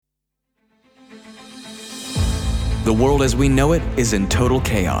The world as we know it is in total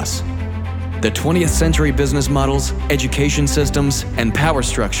chaos. The 20th century business models, education systems, and power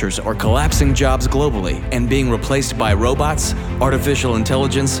structures are collapsing jobs globally and being replaced by robots, artificial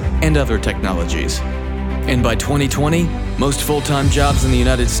intelligence, and other technologies. And by 2020, most full-time jobs in the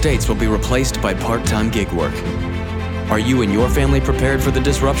United States will be replaced by part-time gig work. Are you and your family prepared for the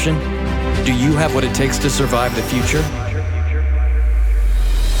disruption? Do you have what it takes to survive the future?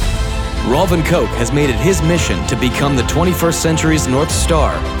 Rolf & Koch has made it his mission to become the 21st century's North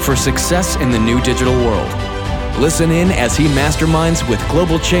Star for success in the new digital world. Listen in as he masterminds with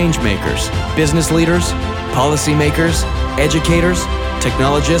global change makers, business leaders, policymakers, educators,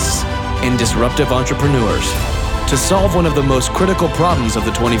 technologists, and disruptive entrepreneurs to solve one of the most critical problems of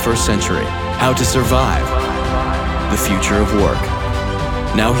the 21st century: how to survive the future of work.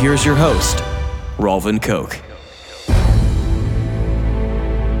 Now here's your host, Rolf & Koch.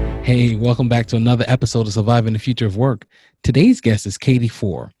 Hey, welcome back to another episode of Surviving the Future of Work. Today's guest is Katie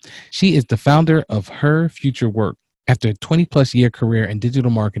Fiore. She is the founder of Her Future Work. After a 20-plus year career in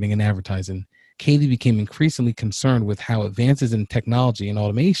digital marketing and advertising, Katie became increasingly concerned with how advances in technology and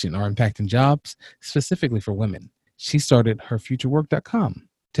automation are impacting jobs, specifically for women. She started herfuturework.com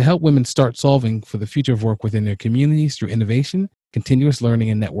to help women start solving for the future of work within their communities through innovation, continuous learning,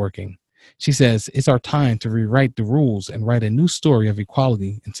 and networking. She says it's our time to rewrite the rules and write a new story of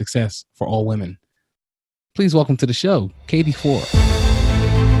equality and success for all women. Please welcome to the show, Katie Fiore.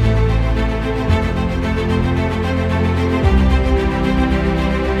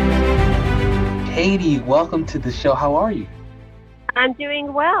 Katie, welcome to the show. How are you? I'm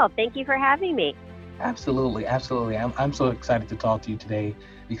doing well. Thank you for having me. Absolutely. I'm so excited to talk to you today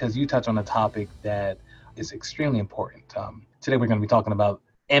because you touch on a topic that is extremely important. Today we're going to be talking about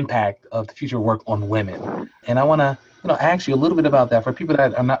impact of the future of work on women. And I want to ask you a little bit about that. For people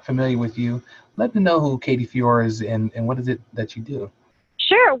that are not familiar with you, let them know who Katie Fiore is and what is it that you do.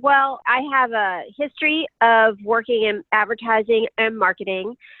 Sure. Well, I have a history of working in advertising and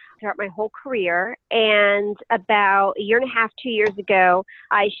marketing throughout my whole career. And about a year and a half, 2 years ago,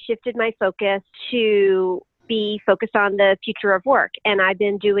 I shifted my focus to be focused on the future of work. And I've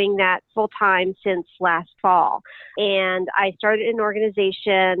been doing that full time since last fall. And I started an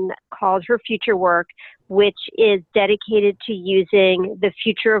organization called Her Future Work, which is dedicated to using the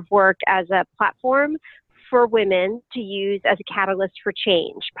future of work as a platform for women to use as a catalyst for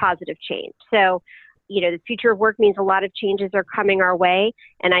change, positive change. So, the future of work means a lot of changes are coming our way.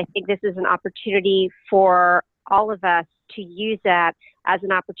 And I think this is an opportunity for all of us to use that as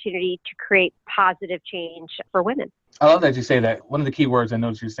an opportunity to create positive change for women. I love that you say that. One of the key words I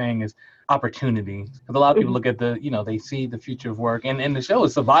noticed you're saying is opportunity. Because a lot of people look at they see the future of work, and the show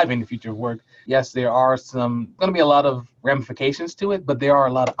is surviving the future of work. Yes, there are going to be a lot of ramifications to it, but there are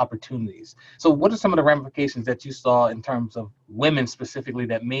a lot of opportunities. So what are some of the ramifications that you saw in terms of women specifically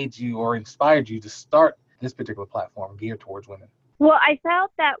that made you or inspired you to start this particular platform geared towards women? Well, I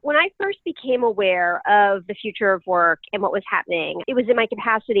felt that when I first became aware of the future of work and what was happening, it was in my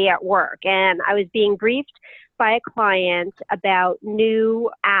capacity at work. And I was being briefed by a client about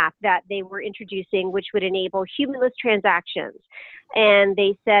new app that they were introducing, which would enable humanless transactions. And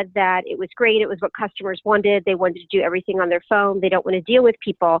they said that it was great. It was what customers wanted. They wanted to do everything on their phone. They don't want to deal with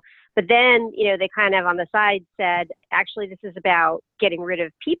people. But then, they kind of on the side said, actually, this is about getting rid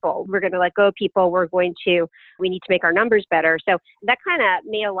of people. We're going to let go of people. We need to make our numbers better. So that kind of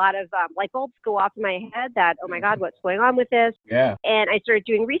made a lot of light bulbs go off in my head that, oh my God, what's going on with this? Yeah. And I started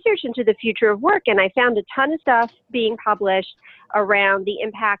doing research into the future of work, and I found a ton of stuff being published around the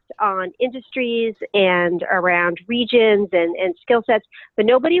impact on industries and around regions and skill sets, but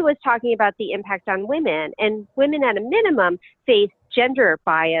nobody was talking about the impact on women. And women at a minimum face gender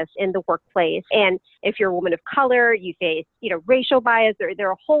bias in the workplace. And if you're a woman of color, you face, racial bias. There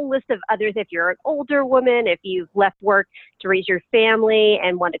are a whole list of others. If you're an older woman, if you've left work to raise your family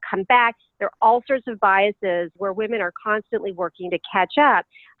and want to come back, there are all sorts of biases where women are constantly working to catch up.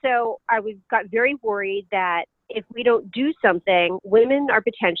 So I got very worried that if we don't do something, women are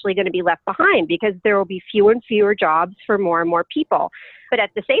potentially going to be left behind because there will be fewer and fewer jobs for more and more people. But at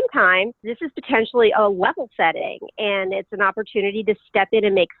the same time, this is potentially a level setting, and it's an opportunity to step in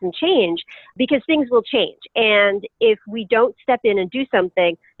and make some change because things will change. And if we don't step in and do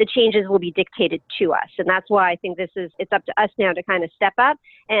something, the changes will be dictated to us. And that's why I think it's up to us now to kind of step up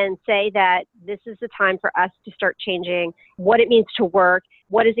and say that this is the time for us to start changing what it means to work,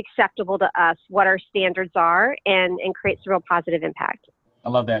 what is acceptable to us, what our standards are, and create some real positive impact. I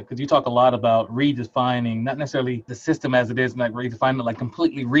love that because you talk a lot about redefining, not necessarily the system as it is, like redefining it, like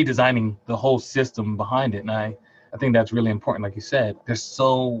completely redesigning the whole system behind it. And I think that's really important. Like you said, there's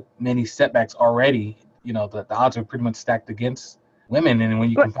so many setbacks already the odds are pretty much stacked against women. And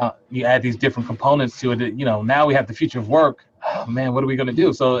when you add these different components to it, now we have the future of work. Oh, man, what are we going to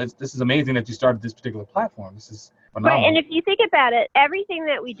do? So this is amazing that you started this particular platform. This is phenomenal. Right, and if you think about it, everything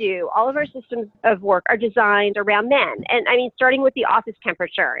that we do, all of our systems of work are designed around men. And I mean, starting with the office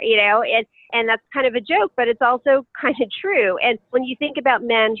temperature, and that's kind of a joke, but it's also kind of true. And when you think about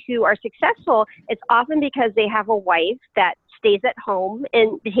men who are successful, it's often because they have a wife that stays at home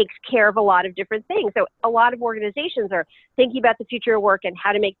and takes care of a lot of different things. So a lot of organizations are thinking about the future of work and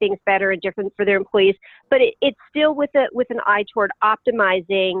how to make things better and different for their employees, but it's still with an eye toward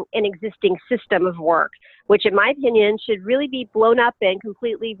optimizing an existing system of work, which in my opinion should really be blown up and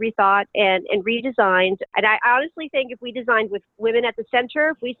completely rethought and redesigned. And I honestly think if we designed with women at the center,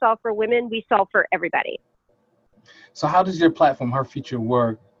 if we solve for women, we solve for everybody. So how does your platform, Her Future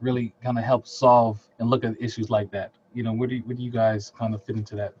Work, really kind of help solve and look at issues like that? Where do you guys kind of fit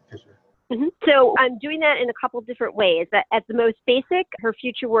into that picture? Mm-hmm. So I'm doing that in a couple different ways. At the most basic, Her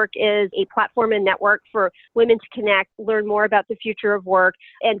Future Work is a platform and network for women to connect, learn more about the future of work,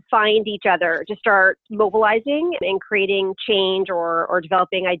 and find each other to start mobilizing and creating change or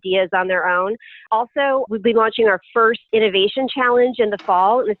developing ideas on their own. Also, we'll be launching our first innovation challenge in the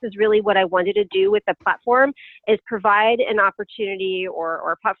fall. And this is really what I wanted to do with the platform, is provide an opportunity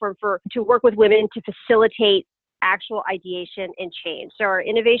or a platform to work with women to facilitate actual ideation and change. So our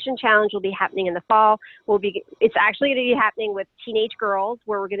innovation challenge will be happening in the fall. It's actually going to be happening with teenage girls,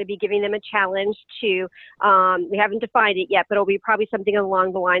 where we're going to be giving them a challenge to, we haven't defined it yet, but it'll be probably something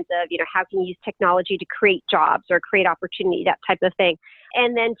along the lines of, how can you use technology to create jobs or create opportunity, that type of thing.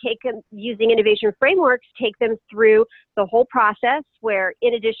 And then using innovation frameworks, take them through the whole process, where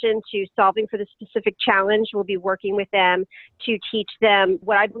in addition to solving for the specific challenge, we'll be working with them to teach them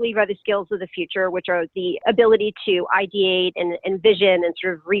what I believe are the skills of the future, which are the ability to ideate and envision and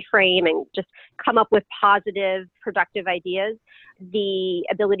sort of reframe and just come up with positive, productive ideas, the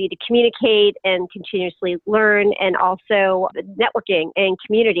ability to communicate and continuously learn, and also networking and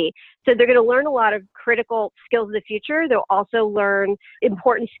community. So they're going to learn a lot of critical skills of the future. They'll also learn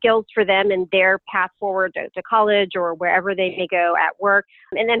important skills for them in their path forward to college or wherever they may go at work.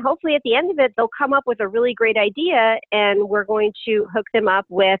 And then hopefully at the end of it, they'll come up with a really great idea, and we're going to hook them up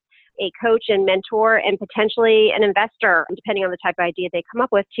with a coach and mentor and potentially an investor, depending on the type of idea they come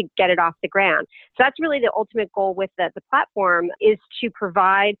up with, to get it off the ground. So that's really the ultimate goal with the platform, is to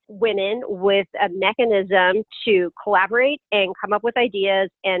provide women with a mechanism to collaborate and come up with ideas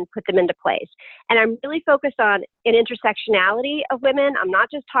and put them into place. And I'm really focused on an intersectionality of women. I'm not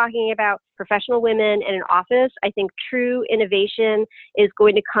just talking about professional women in an office. I think true innovation is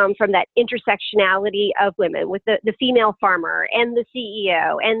going to come from that intersectionality of women, with the female farmer and the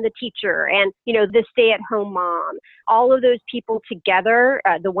CEO and the teacher and, the stay-at-home mom. All of those people together,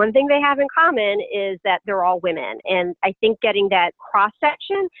 the one thing they have in common is that they're all women. And I think getting that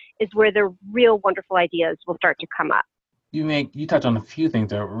cross-section is where the real wonderful ideas will start to come up. You touch on a few things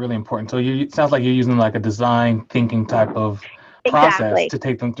that are really important. So it sounds like you're using like a design thinking type of process to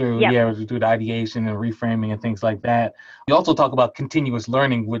take them through, to do the ideation and reframing and things like that. You also talk about continuous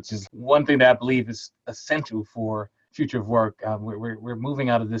learning, which is one thing that I believe is essential for future of work. We're moving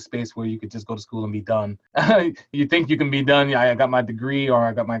out of this space where you could just go to school and be done. You think you can be done. I got my degree, or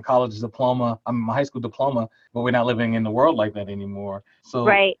I got my college diploma, my high school diploma, but we're not living in the world like that anymore. So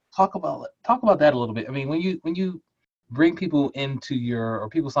talk about that a little bit. I mean, when you bring people into or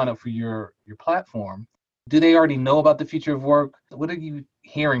people sign up for your platform, do they already know about the future of work? What are you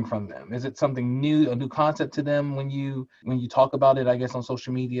hearing from them? Is it something new, a new concept to them when you talk about it, I guess, on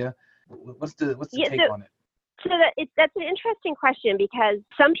social media? What's the take on it? So that's an interesting question, because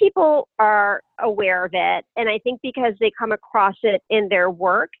some people are aware of it, and I think because they come across it in their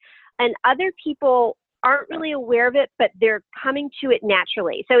work, and other people aren't really aware of it, but they're coming to it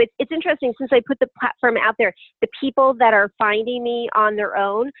naturally. So it's interesting, since I put the platform out there, the people that are finding me on their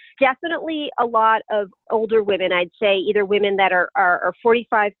own, definitely a lot of older women, I'd say, either women that are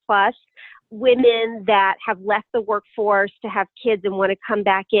 45 plus, women that have left the workforce to have kids and want to come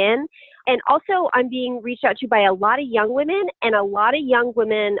back in. And also, I'm being reached out to by a lot of young women, and a lot of young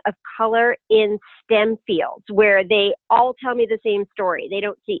women of color in STEM fields, where they all tell me the same story. They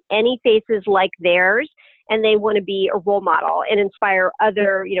don't see any faces like theirs, and they want to be a role model and inspire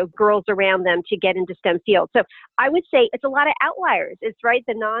other, girls around them to get into STEM fields. So I would say it's a lot of outliers. It's right,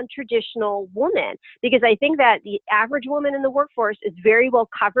 the non-traditional woman, because I think that the average woman in the workforce is very well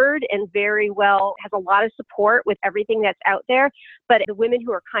covered and has a lot of support with everything that's out there. But the women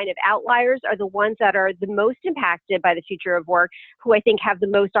who are kind of outliers are the ones that are the most impacted by the future of work, who I think have the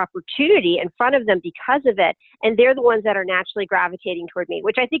most opportunity in front of them because of it. And they're the ones that are naturally gravitating toward me,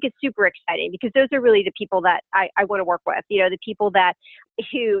 which I think is super exciting, because those are really the people that I want to work with, the people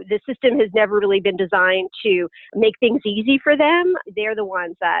who the system has never really been designed to make things easy for them. They're the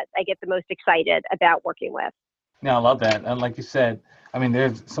ones that I get the most excited about working with. Yeah, I love that. And like you said, I mean,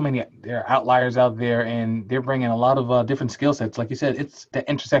 there are outliers out there, and they're bringing a lot of different skill sets. Like you said, it's the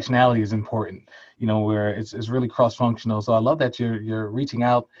intersectionality is important, where it's really cross-functional. So I love that you're reaching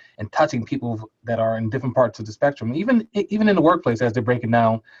out and touching people that are in different parts of the spectrum, even in the workplace, as they're breaking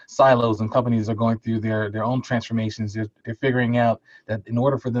down silos and companies are going through their own transformations. They're figuring out that in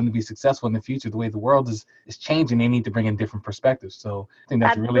order for them to be successful in the future, the way the world is changing, they need to bring in different perspectives. So I think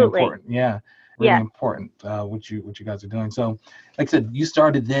that's Absolutely. really important. Yeah. Really important what you guys are doing. So, like I said, you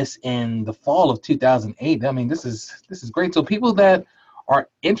started this in the fall of 2008. I mean, this is great. So people that are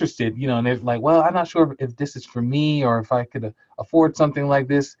interested, and they're like, well, I'm not sure if this is for me or if I could afford something like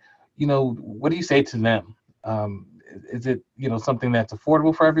this. What do you say to them? Is it something that's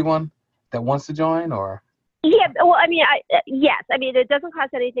affordable for everyone that wants to join, or? Yeah, well, I mean, yes. I mean, it doesn't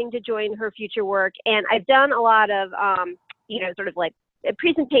cost anything to join Her Future Work, and I've done a lot of, sort of like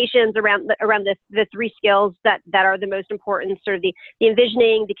presentations around the three skills that are the most important, sort of the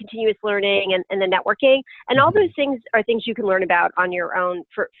envisioning, the continuous learning, and the networking. And all those things are things you can learn about on your own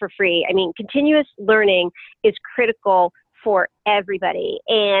for free. I mean, continuous learning is critical for everybody.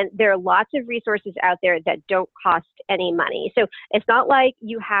 And there are lots of resources out there that don't cost any money. So it's not like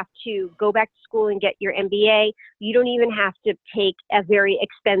you have to go back to school and get your MBA. You don't even have to take a very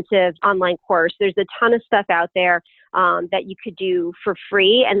expensive online course. There's a ton of stuff out there that you could do for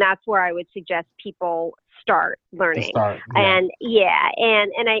free. And that's where I would suggest people start learning. And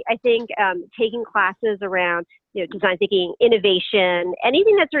I think taking classes around design thinking, innovation,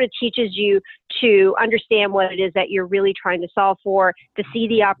 anything that sort of teaches you to understand what it is that you're really trying to solve for, to see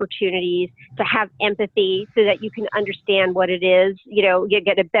the opportunities, to have empathy so that you can understand what it is, you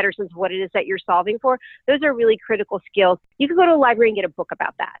get a better sense of what it is that you're solving for. Those are really critical skills. You can go to a library and get a book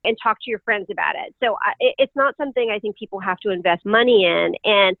about that and talk to your friends about it. So it's not something I think people have to invest money in.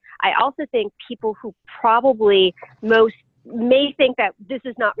 And I also think people who probably may think that this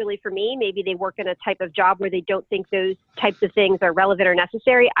is not really for me. Maybe they work in a type of job where they don't think those types of things are relevant or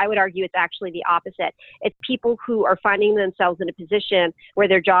necessary. I would argue it's actually the opposite. It's people who are finding themselves in a position where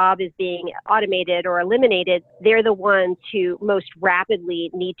their job is being automated or eliminated. They're the ones who most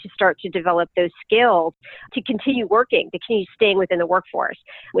rapidly need to start to develop those skills to continue working, to continue staying within the workforce,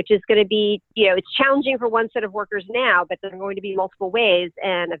 which is going to be, it's challenging for one set of workers now, but there are going to be multiple ways.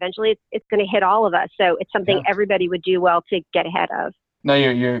 And eventually it's going to hit all of us. So it's something everybody would do well to get ahead of. No,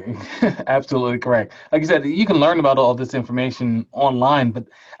 you're absolutely correct. Like you said, you can learn about all this information online, but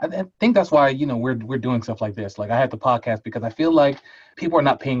I think that's why, we're doing stuff like this. Like I had the podcast because I feel like people are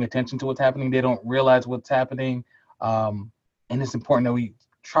not paying attention to what's happening. They don't realize what's happening. And it's important that we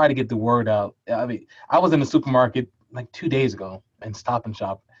try to get the word out. I mean, I was in the supermarket like 2 days ago in Stop and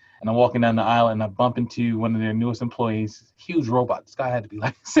Shop, and I'm walking down the aisle and I bump into one of their newest employees, huge robot. This guy had to be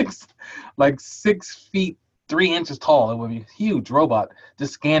like 6 feet 3 inches tall. It would be a huge robot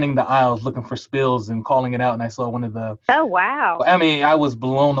just scanning the aisles looking for spills and calling it out. And I saw one of the Oh wow. I mean, I was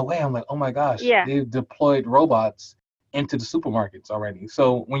blown away. I'm like, oh my gosh, Yeah. they've deployed robots into the supermarkets already.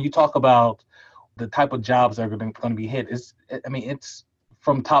 So when you talk about the type of jobs that are going to be hit, it's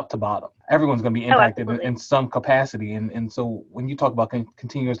from top to bottom. Everyone's going to be impacted in some capacity. And so when you talk about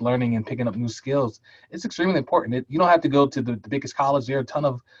continuous learning and picking up new skills, it's extremely important. You don't have to go to the biggest college. There are a ton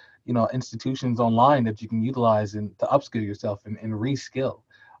of institutions online that you can utilize and to upskill yourself and reskill.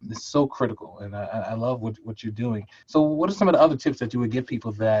 It's so critical, and I love what you're doing. So what are some of the other tips that you would give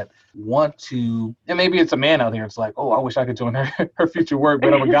people that want to, and maybe it's a man out there, it's like, oh, I wish I could join her future work,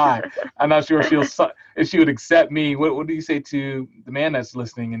 but I'm a guy. I'm not sure if she would accept me. What do you say to the man that's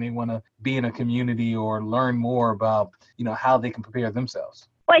listening and they want to be in a community or learn more about, how they can prepare themselves?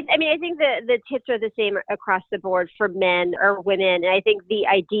 Well, I mean, I think the tips are the same across the board for men or women. And I think the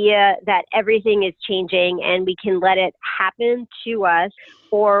idea that everything is changing and we can let it happen to us,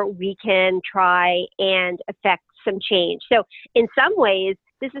 or we can try and affect some change. So in some ways,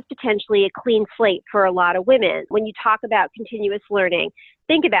 this is potentially a clean slate for a lot of women. When you talk about continuous learning,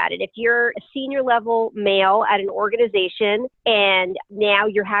 think about it. If you're a senior level male at an organization and now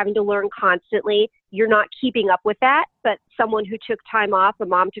you're having to learn constantly, you're not keeping up with that, but someone who took time off, a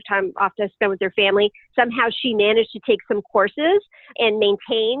mom took time off to spend with their family, somehow she managed to take some courses and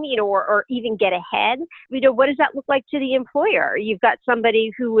maintain, or even get ahead. What does that look like to the employer? You've got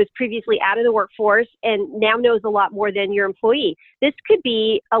somebody who was previously out of the workforce and now knows a lot more than your employee. This could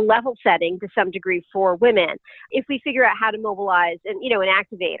be a level setting to some degree for women if we figure out how to mobilize and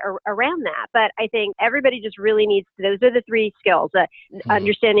activate around that. But I think everybody just really needs, those are the three skills,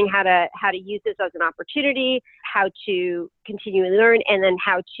 understanding how to use this as an opportunity, how to continually learn, and then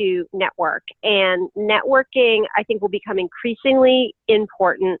how to network. And networking, I think, will become increasingly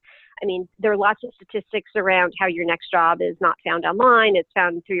important. I mean, there are lots of statistics around how your next job is not found online. It's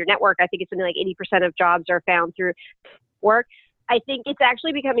found through your network. I think it's something like 80% of jobs are found through work. I think it's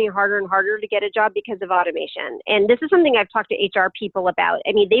actually becoming harder and harder to get a job because of automation. And this is something I've talked to HR people about.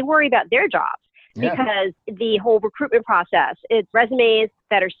 I mean, they worry about their jobs. Yeah. Because the whole recruitment process, it's resumes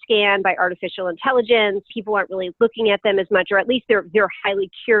that are scanned by artificial intelligence. People aren't really looking at them as much, or at least they're highly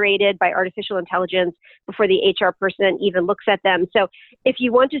curated by artificial intelligence before the HR person even looks at them. So if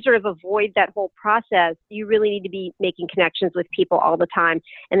you want to sort of avoid that whole process, you really need to be making connections with people all the time.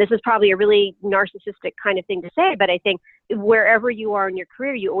 And this is probably a really narcissistic kind of thing to say, but I think wherever you are in your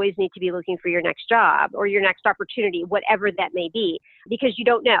career, you always need to be looking for your next job or your next opportunity, whatever that may be, because you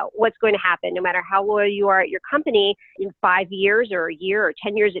don't know what's going to happen. No matter how loyal you are at your company, in 5 years or a year or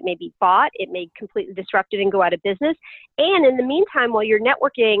 10 years, it may be bought, it may completely disrupt it and go out of business. And in the meantime, while you're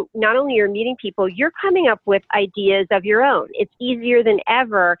networking, not only you're meeting people, you're coming up with ideas of your own. It's easier than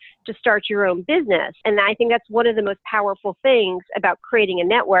ever to start your own business. And I think that's one of the most powerful things about creating a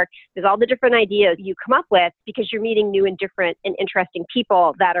network, is all the different ideas you come up with because you're meeting new and different and interesting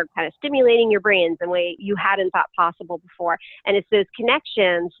people that are kind of stimulating your brains in a way you hadn't thought possible before. And it's those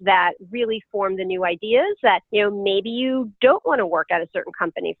connections that really form the new ideas that, maybe you don't want to work at a certain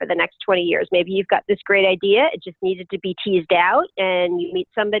company for the next 20 years. Maybe you've got this great idea. It just needed to be teased out, and you meet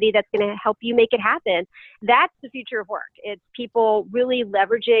somebody that's going to help you make it happen. That's the future of work. It's people really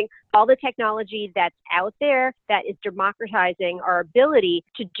leveraging all the technology that's out there that is democratizing our ability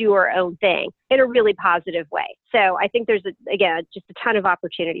to do our own thing in a really positive way. So I think there's, just a ton of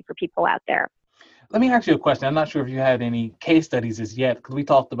opportunity for people out there. Let me ask you a question. I'm not sure if you had any case studies as yet, because we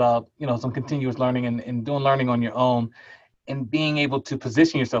talked about, some continuous learning and doing learning on your own and being able to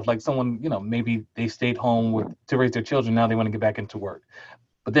position yourself like someone, maybe they stayed home to raise their children. Now they want to get back into work.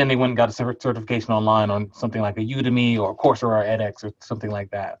 But then they went and got a certification online on something like a Udemy or Coursera or edX or something like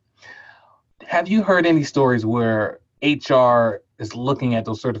that. Have you heard any stories where HR is looking at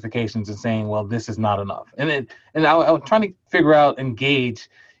those certifications and saying, well, this is not enough? And I was trying to figure out and gauge,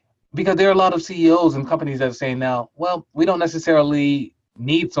 because there are a lot of CEOs and companies that are saying now, well, we don't necessarily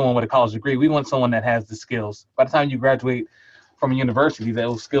need someone with a college degree. We want someone that has the skills. By the time you graduate from a university,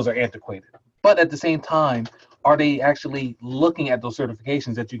 those skills are antiquated. But at the same time, are they actually looking at those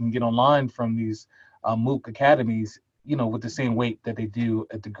certifications that you can get online from these MOOC academies, with the same weight that they do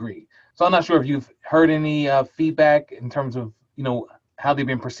a degree? So I'm not sure if you've heard any feedback in terms of, how they've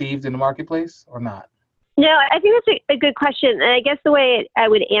been perceived in the marketplace or not. No, I think that's a good question. And I guess the way I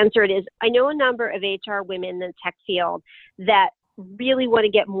would answer it is, I know a number of HR women in the tech field that really want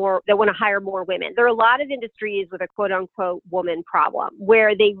to hire more women. There are a lot of industries with a quote unquote woman problem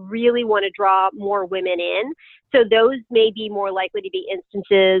where they really want to draw more women in. So those may be more likely to be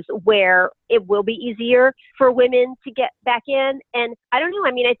instances where it will be easier for women to get back in. And I don't know.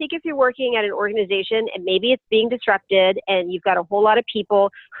 I mean, I think if you're working at an organization and maybe it's being disrupted and you've got a whole lot of people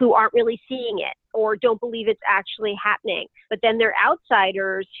who aren't really seeing it or don't believe it's actually happening, but then they're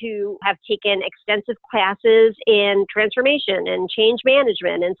outsiders who have taken extensive classes in transformation and change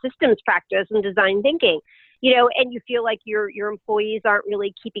management and systems practice and design thinking, and you feel like your employees aren't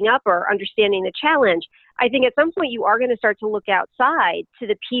really keeping up or understanding the challenge. I think at some point you are going to start to look outside to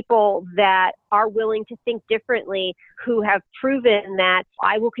the people that are willing to think differently, who have proven that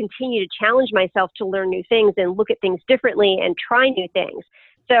I will continue to challenge myself to learn new things and look at things differently and try new things.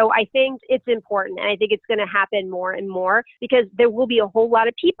 So I think it's important, and I think it's going to happen more and more because there will be a whole lot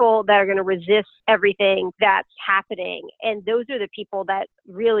of people that are going to resist everything that's happening. And those are the people that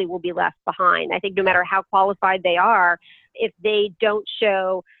really will be left behind. I think no matter how qualified they are, if they don't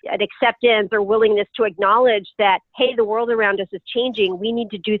show an acceptance or willingness to acknowledge that, hey, the world around us is changing, we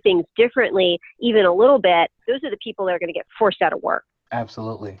need to do things differently, even a little bit, those are the people that are going to get forced out of work.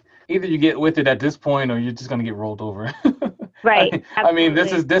 Absolutely. Either you get with it at this point or you're just going to get rolled over. Right. I mean,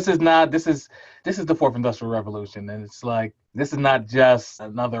 this is the fourth industrial revolution, and it's like This is not just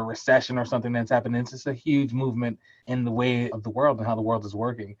another recession or something that's happening. It's just a huge movement in the way of the world and how the world is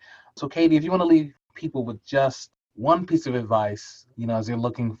working. So, Katie, if you want to leave people with just one piece of advice, as they're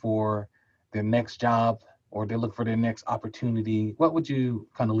looking for their next job or they look for their next opportunity, what would you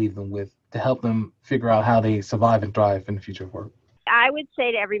kind of leave them with to help them figure out how they survive and thrive in the future of work? I would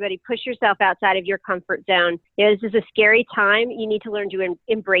say to everybody, push yourself outside of your comfort zone. This is a scary time. You need to learn to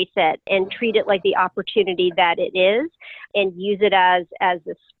embrace it and treat it like the opportunity that it is, and use it as a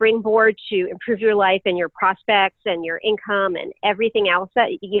springboard to improve your life and your prospects and your income and everything else, that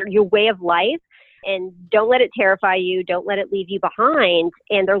your way of life. And don't let it terrify you. Don't let it leave you behind.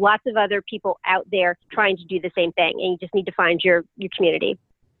 And there are lots of other people out there trying to do the same thing. And you just need to find your community.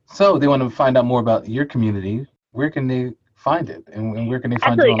 So they want to find out more about your community. Where can they find it? And where can they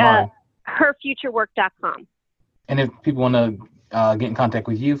find you online? herfuturework.com. And if people want to get in contact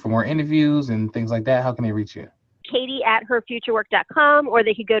with you for more interviews and things like that, how can they reach you? Katie@herfuturework.com, or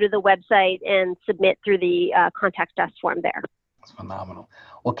they could go to the website and submit through the contact us form there. That's phenomenal.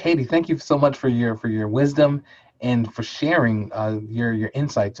 Well, Katie, thank you so much for your wisdom and for sharing your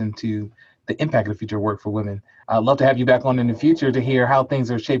insights into the impact of future work for women. I'd love to have you back on in the future to hear how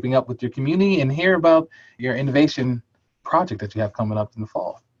things are shaping up with your community and hear about your innovation project that you have coming up in the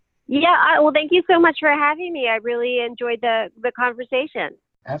fall. Yeah, well, thank you so much for having me. I really enjoyed the conversation.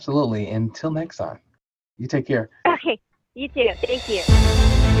 Absolutely. Until next time, you take care. Okay, you too. Thank you.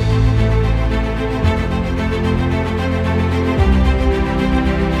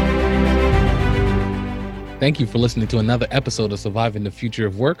 Thank you for listening to another episode of Surviving the Future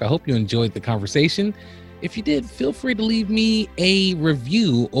of Work. I hope you enjoyed the conversation. If you did, feel free to leave me a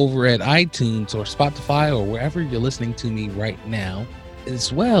review over at iTunes or Spotify or wherever you're listening to me right now,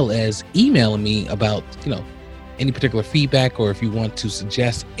 as well as emailing me about, any particular feedback, or if you want to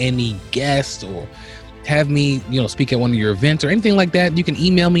suggest any guest or have me, speak at one of your events or anything like that, you can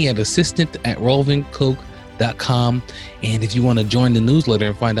email me at assistant@relevantcoke.com. And if you want to join the newsletter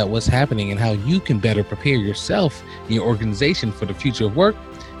and find out what's happening and how you can better prepare yourself and your organization for the future of work,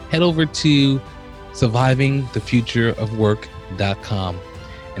 head over to survivingthefutureofwork.com.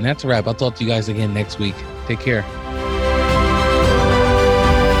 And that's a wrap. I'll talk to you guys again next week. Take care.